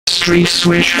street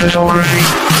switch photography.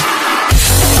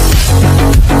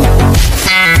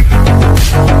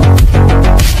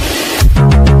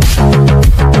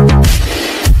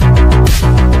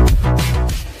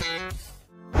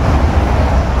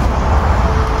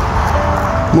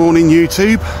 Morning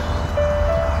YouTube.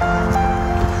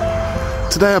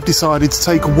 Today I've decided to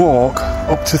take a walk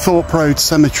up to Thorpe Road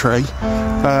Cemetery.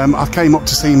 I came up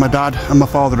to see my dad and my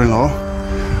father-in-law,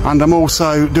 and I'm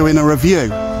also doing a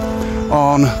review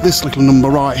on this little number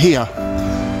right here.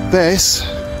 This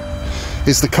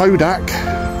is the Kodak,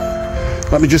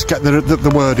 let me just get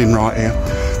the wording right here.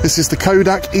 This is the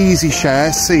Kodak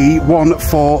EasyShare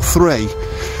C143.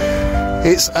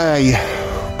 It's a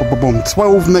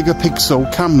 12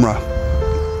 megapixel camera.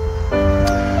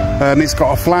 It's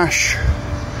got a flash.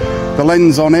 The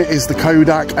lens on it is the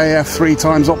Kodak AF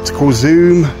 3x optical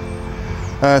zoom,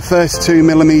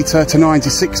 32mm to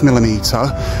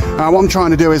 96mm. What I'm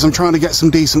trying to do is I'm trying to get some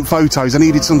decent photos. I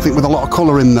needed something with a lot of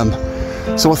colour in them,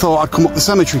 so I thought I'd come up the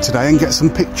cemetery today and get some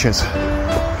pictures,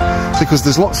 because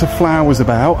there's lots of flowers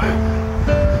about.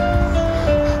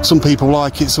 Some people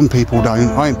like it, some people don't.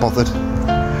 I ain't bothered,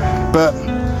 but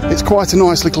it's quite a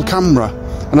nice little camera,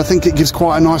 and I think it gives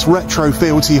quite a nice retro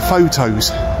feel to your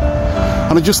photos.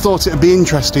 And I just thought it would be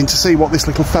interesting to see what this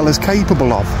little fella's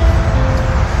capable of.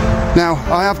 Now,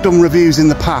 I have done reviews in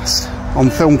the past on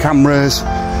film cameras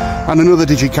and another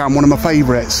digicam, one of my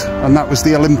favourites, and that was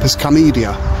the Olympus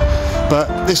Camedia.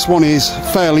 But this one is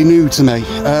fairly new to me.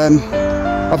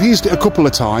 I've used it a couple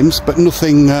of times, but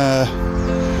nothing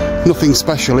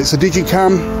special. It's a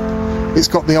digicam. It's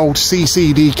got the old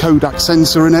CCD Kodak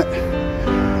sensor in it,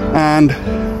 and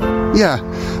yeah,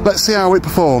 let's see how it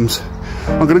performs.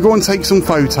 I'm going to go and take some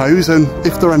photos, and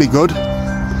if they're any good,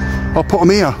 I'll put them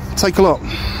here. Take a look.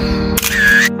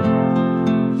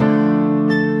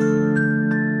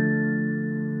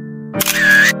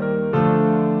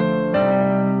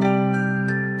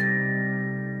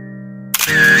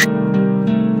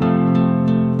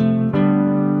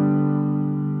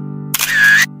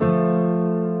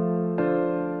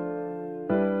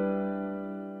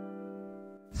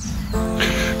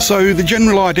 So the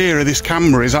general idea of this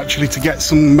camera is actually to get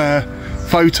some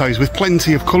photos with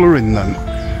plenty of colour in them,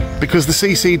 because the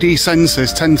CCD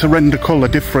sensors tend to render colour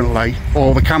differently,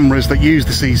 or the cameras that use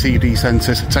the CCD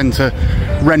sensors tend to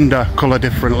render colour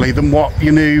differently than what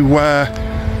your new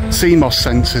CMOS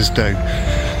sensors do.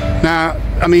 Now,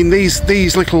 I mean, these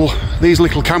little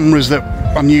cameras that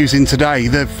I'm using today,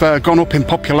 they've gone up in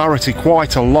popularity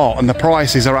quite a lot, and the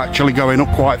prices are actually going up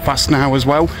quite fast now as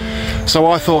well. So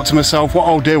I thought to myself, what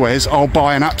I'll do is I'll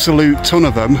buy an absolute ton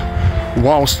of them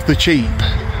whilst they're cheap.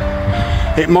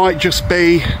 It might just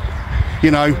be,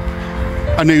 you know,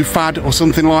 a new fad or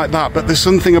something like that, but there's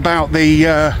something about the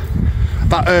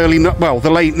that the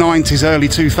late 90s, early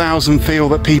 2000 feel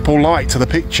that people like to the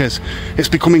pictures. It's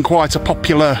becoming quite a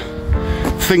popular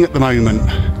thing at the moment.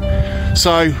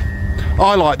 So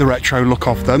I like the retro look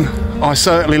of them. I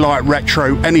certainly like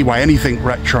retro anyway, anything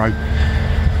retro.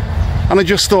 And I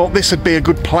just thought this would be a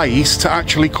good place to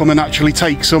actually come and actually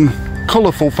take some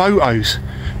colourful photos,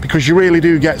 because you really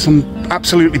do get some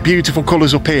absolutely beautiful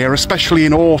colours up here, especially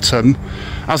in autumn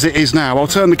as it is now. I'll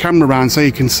turn the camera around so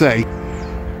you can see.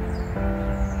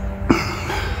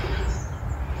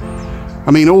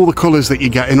 I mean, all the colours that you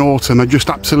get in autumn are just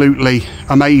absolutely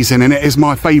amazing, and it is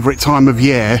my favourite time of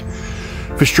year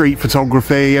for street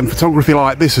photography and photography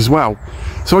like this as well.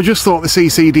 So I just thought the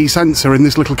CCD sensor in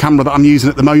this little camera that I'm using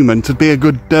at the moment would be a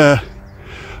good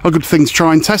thing to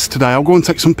try and test today. I'll go and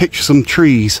take some pictures of some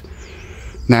trees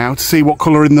now to see what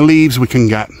colour in the leaves we can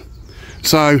get.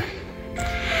 So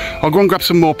I'll go and grab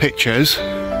some more pictures,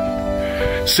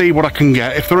 see what I can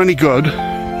get. If they're any good,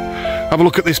 have a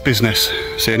look at this business.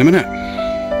 See you in a minute.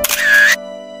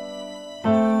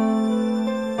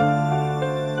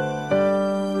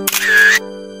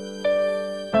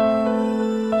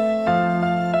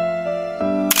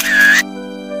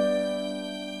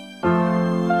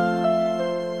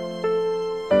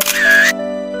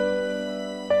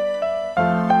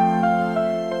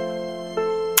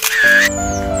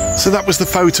 So that was the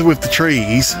photo of the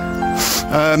trees.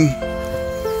 I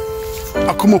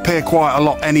come up here quite a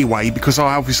lot anyway, because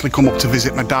I obviously come up to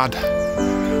visit my dad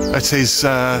at his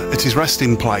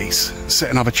resting place, sit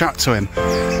and have a chat to him.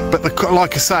 But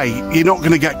like I say, you're not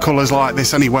going to get colours like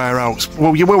this anywhere else.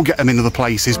 Well, you will get them in other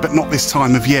places, but not this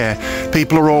time of year.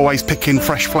 People are always picking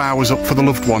fresh flowers up for the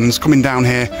loved ones, coming down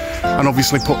here and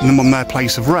obviously putting them on their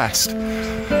place of rest,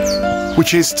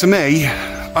 which is, to me,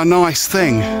 a nice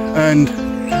thing. And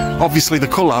obviously the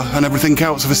colour and everything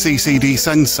else of a CCD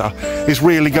sensor is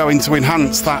really going to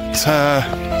enhance that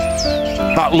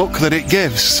that look that it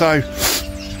gives. So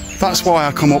that's why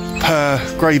I come up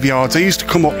graveyards. I used to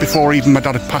come up before even my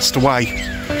dad had passed away.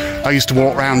 I used to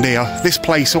walk around here. This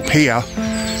place up here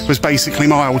was basically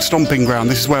my old stomping ground.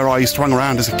 This is where I used to hang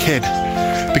around as a kid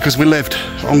because we lived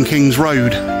on King's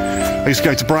Road. I used to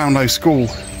go to Brownlow School.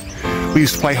 We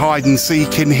used to play hide and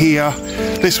seek in here.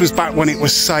 This was back when it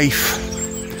was safe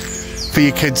for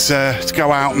your kids to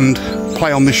go out and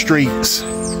play on the streets.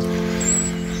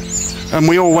 And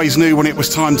we always knew when it was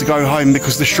time to go home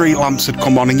because the street lamps had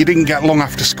come on and you didn't get long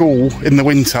after school in the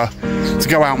winter to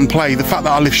go out and play. The fact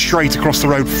that I lived straight across the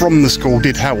road from the school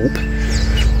did help.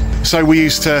 So we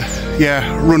used to,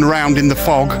 run around in the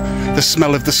fog, the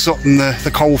smell of the soot and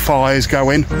the coal fires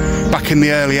going back in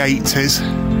the early 80s.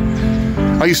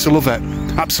 I used to love it.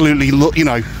 Absolutely, you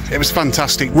know, it was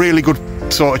fantastic. Really good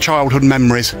sort of childhood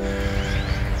memories.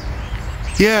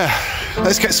 Yeah.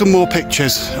 Let's get some more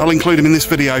pictures. I'll include them in this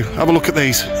video. Have a look at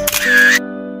these.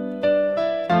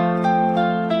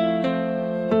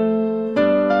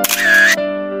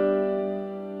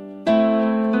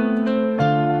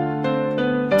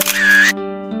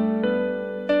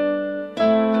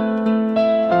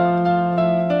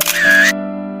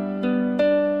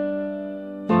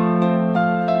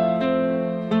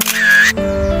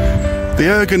 The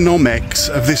ergonomics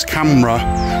of this camera,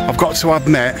 I've got to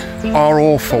admit, are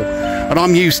awful. And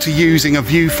I'm used to using a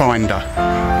viewfinder.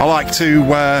 I like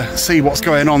to see what's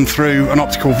going on through an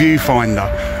optical viewfinder,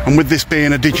 and with this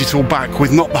being a digital back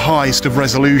with not the highest of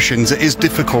resolutions, it is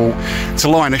difficult to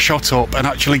line a shot up and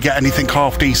actually get anything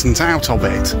half decent out of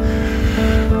it.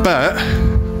 But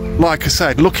like I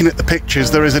said, looking at the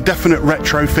pictures, there is a definite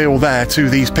retro feel there to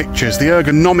these pictures. The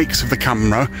ergonomics of the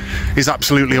camera is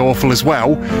absolutely awful as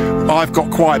well. I've got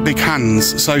quite big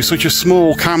hands, so such a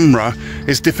small camera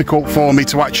is difficult for me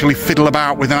to actually fiddle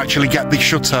about with and actually get the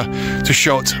shutter to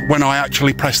shut. When I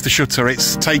actually press the shutter,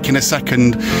 it's taking a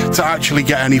second to actually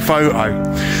get any photo.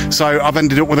 So I've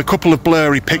ended up with a couple of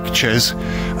blurry pictures,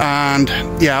 and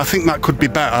yeah, I think that could be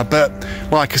better. But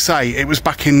like I say, it was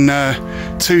back in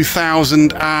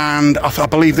 2000 and I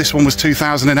believe this one was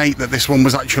 2008 that this one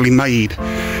was actually made.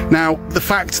 Now, the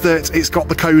fact that it's got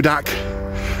the Kodak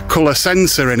colour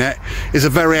sensor in it is a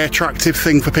very attractive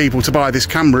thing for people to buy this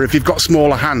camera. If you've got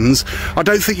smaller hands, I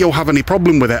don't think you'll have any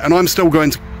problem with it, and I'm still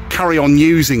going to carry on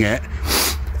using it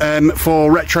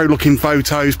for retro looking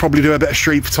photos, probably do a bit of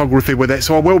street photography with it,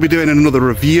 so I will be doing another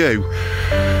review.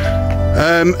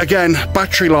 Again,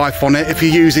 battery life on it, if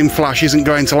you're using flash, isn't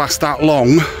going to last that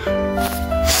long.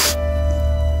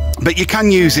 But you can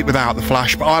use it without the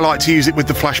flash, but I like to use it with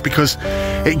the flash because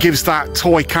it gives that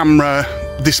toy camera,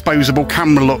 disposable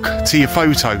camera look to your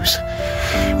photos.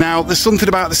 Now, there's something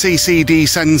about the CCD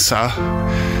sensor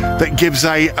that gives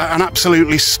an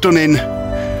absolutely stunning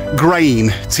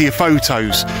grain to your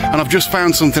photos. And I've just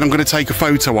found something I'm going to take a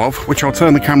photo of, which I'll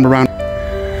turn the camera around.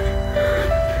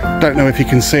 Don't know if you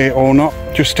can see it or not,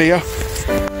 just here.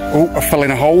 Oh, I fell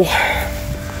in a hole.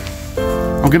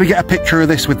 I'm going to get a picture of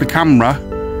this with the camera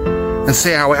and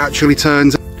see how it actually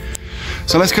turns.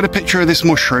 So let's get a picture of this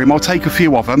mushroom. I'll take a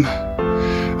few of them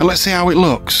and let's see how it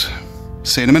looks.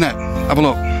 See you in a minute. Have a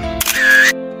look.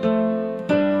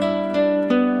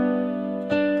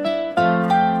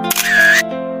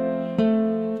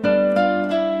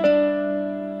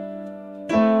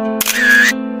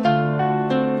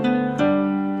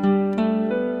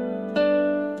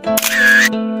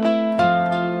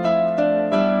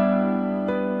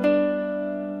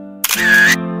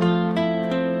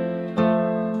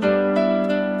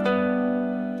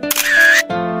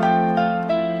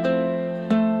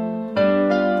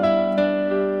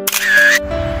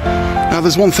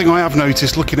 There's one thing I have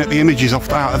noticed looking at the images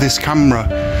out of this camera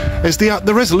is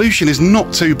the resolution is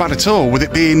not too bad at all, with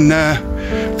it being I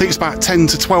think it's about 10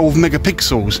 to 12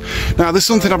 megapixels. Now, there's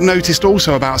something I've noticed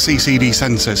also about CCD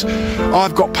sensors.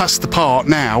 I've got past the part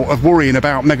now of worrying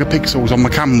about megapixels on my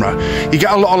camera. You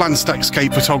get a lot of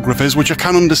landscape photographers, which I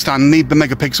can understand, need the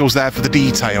megapixels there for the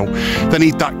detail. They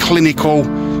need that clinical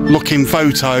looking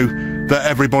photo that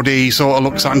everybody sort of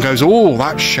looks at and goes, oh,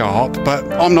 that's sharp, but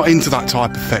I'm not into that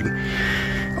type of thing.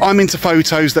 I'm into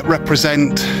photos that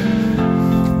represent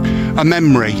a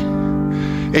memory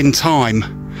in time,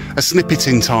 a snippet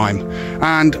in time.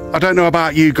 And I don't know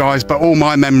about you guys, but all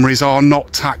my memories are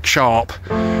not tack sharp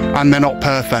and they're not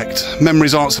perfect.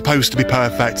 Memories aren't supposed to be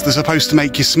perfect. They're supposed to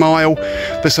make you smile.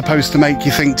 They're supposed to make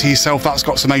you think to yourself, that's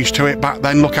got some age to it. Back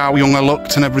then, look how young I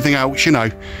looked and everything else, you know.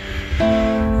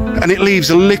 And it leaves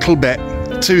a little bit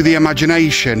to the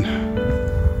imagination.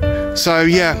 So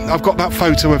yeah, I've got that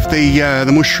photo of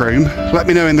the mushroom. Let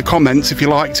me know in the comments if you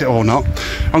liked it or not.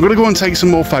 I'm going to go and take some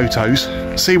more photos,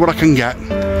 see what I can get,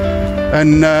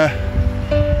 and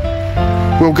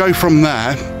we'll go from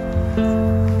there.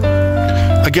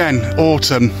 Again,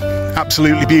 autumn,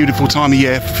 absolutely beautiful time of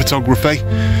year for photography,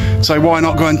 so why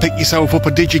not go and pick yourself up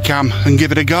a digicam and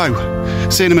give it a go.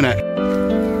 See you in a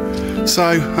minute. So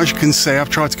as you can see, I've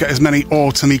tried to get as many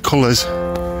autumny colours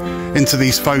into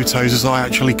these photos as I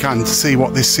actually can to see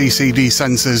what this CCD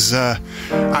sensor's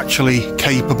actually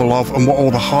capable of and what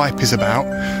all the hype is about.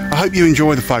 I hope you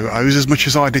enjoy the photos as much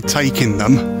as I did taking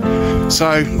them. So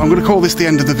I'm going to call this the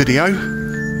end of the video.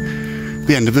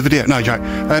 The end of the video, no joke.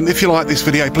 If you like this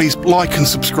video, please like and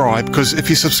subscribe, because if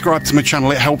you subscribe to my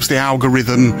channel it helps the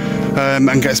algorithm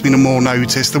and gets me more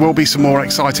noticed. There will be some more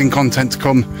exciting content to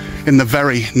come in the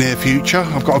very near future.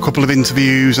 I've got a couple of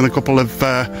interviews and a couple of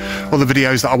other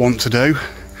videos that I want to do,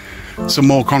 some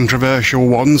more controversial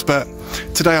ones, but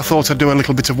today I thought I'd do a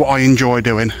little bit of what I enjoy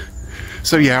doing.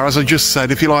 So yeah, as I just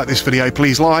said, if you like this video,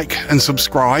 please like and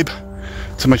subscribe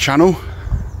to my channel.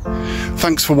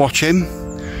 Thanks for watching,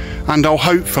 and I'll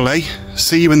hopefully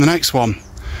see you in the next one.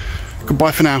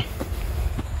 Goodbye for now.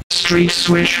 Street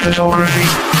Switch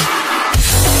Photography.